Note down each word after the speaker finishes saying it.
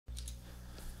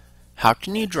How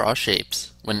can you draw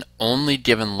shapes when only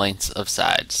given lengths of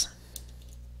sides?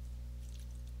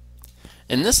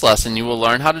 In this lesson, you will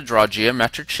learn how to draw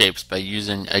geometric shapes by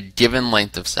using a given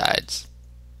length of sides.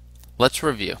 Let's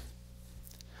review.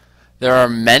 There are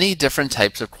many different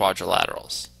types of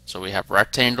quadrilaterals. So we have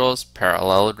rectangles,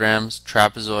 parallelograms,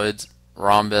 trapezoids,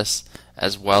 rhombus,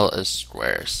 as well as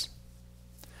squares.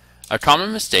 A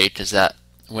common mistake is that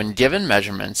when given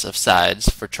measurements of sides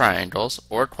for triangles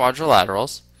or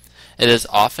quadrilaterals, it is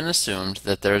often assumed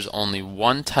that there is only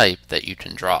one type that you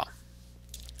can draw.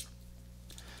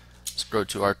 Let's go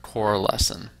to our core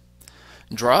lesson.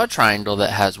 Draw a triangle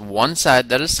that has one side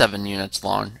that is 7 units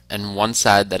long and one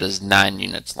side that is 9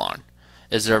 units long.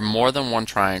 Is there more than one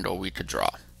triangle we could draw?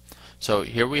 So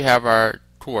here we have our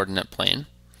coordinate plane,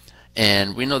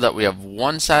 and we know that we have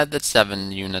one side that's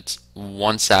 7 units,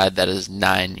 one side that is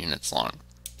 9 units long.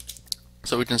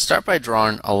 So we can start by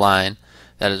drawing a line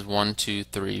that is 1, 2,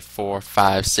 3, 4,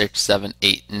 5, 6, 7,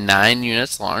 8, 9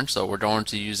 units long. So we're going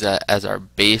to use that as our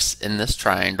base in this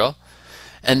triangle.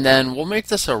 And then we'll make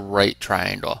this a right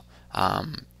triangle.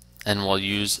 And we'll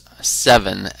use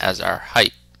 7 as our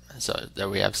height. So there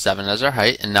we have 7 as our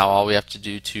height. And now all we have to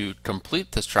do to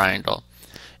complete this triangle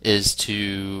is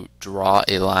to draw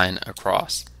a line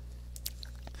across.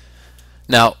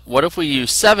 Now, what if we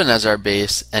use 7 as our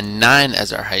base and 9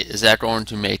 as our height? Is that going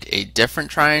to make a different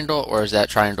triangle, or is that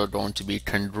triangle going to be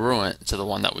congruent to the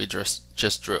one that we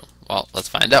just drew? Well, let's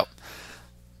find out.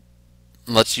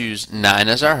 Let's use 9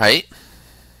 as our height,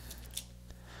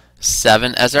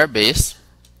 7 as our base,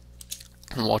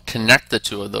 and we'll connect the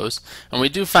two of those. And we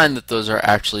do find that those are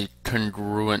actually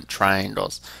congruent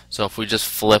triangles. So if we just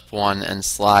flip one and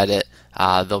slide it,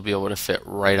 they'll be able to fit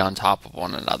right on top of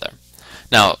one another.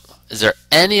 Now, is there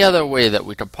any other way that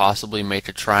we could possibly make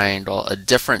a triangle, a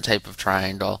different type of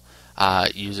triangle,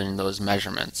 using those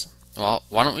measurements? Well,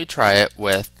 why don't we try it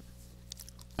with,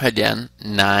 again,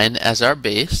 9 as our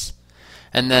base,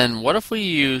 and then what if we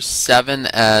use 7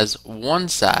 as one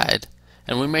side,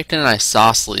 and we make an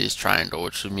isosceles triangle,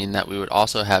 which would mean that we would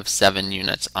also have 7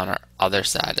 units on our other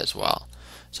side as well.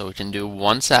 So we can do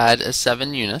one side as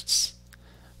 7 units,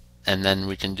 and then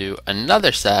we can do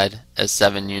another side as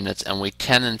 7 units, and we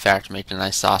can in fact make an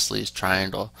isosceles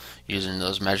triangle using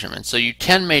those measurements. So you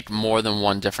can make more than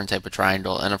one different type of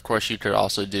triangle, and of course you could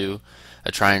also do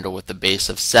a triangle with the base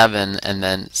of 7 and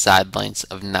then side lengths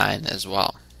of 9 as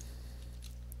well.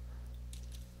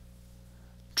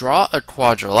 Draw a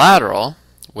quadrilateral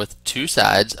with two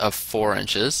sides of 4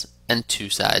 inches and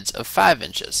two sides of 5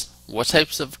 inches. What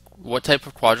type of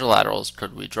quadrilaterals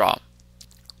could we draw?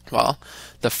 Well,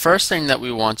 the first thing that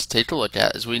we want to take a look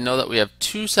at is we know that we have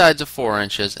two sides of 4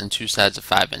 inches and two sides of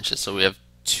 5 inches. So we have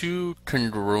two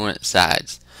congruent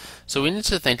sides. So we need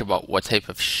to think about what type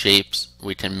of shapes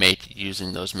we can make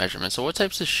using those measurements. So what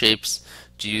types of shapes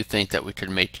do you think that we could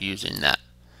make using that?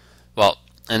 Well,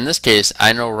 in this case,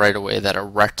 I know right away that a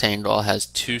rectangle has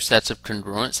two sets of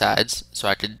congruent sides, so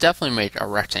I could definitely make a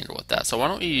rectangle with that. So why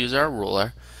don't we use our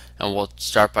ruler, and we'll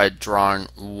start by drawing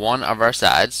one of our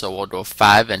sides. So we'll go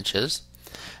 5 inches.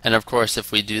 And of course,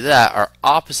 if we do that, our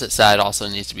opposite side also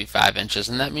needs to be 5 inches,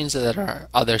 and that means that our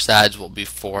other sides will be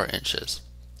 4 inches.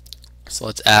 So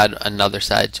let's add another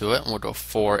side to it, and we'll go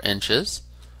 4 inches.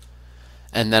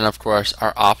 And then of course,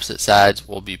 our opposite sides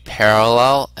will be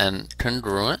parallel and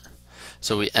congruent.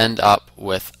 So we end up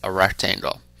with a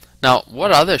rectangle. Now,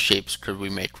 what other shapes could we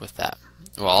make with that?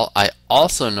 Well, I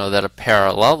also know that a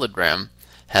parallelogram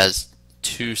has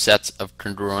two sets of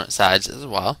congruent sides as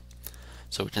well.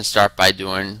 So we can start by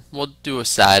we'll do a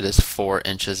side as 4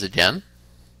 inches again.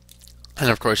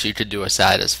 And of course you could do a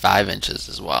side as 5 inches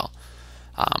as well.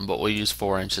 But we'll use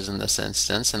 4 inches in this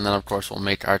instance. And then of course we'll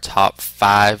make our top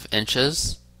 5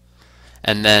 inches.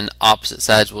 And then opposite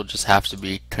sides will just have to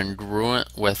be congruent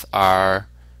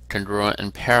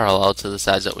and parallel to the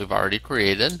sides that we've already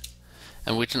created.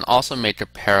 And we can also make a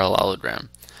parallelogram.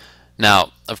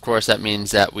 Now, of course, that means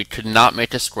that we could not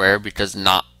make a square because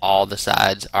not all the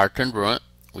sides are congruent.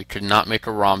 We could not make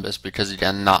a rhombus because,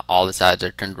 again, not all the sides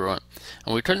are congruent.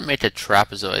 And we couldn't make a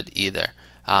trapezoid either,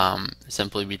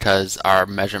 simply because our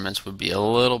measurements would be a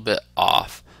little bit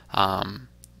off.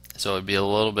 So it would be a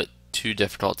little bit too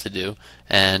difficult to do.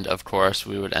 And, of course,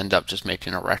 we would end up just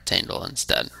making a rectangle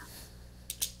instead.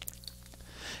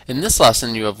 In this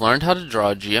lesson, you have learned how to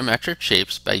draw geometric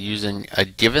shapes by using a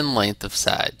given length of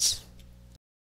sides.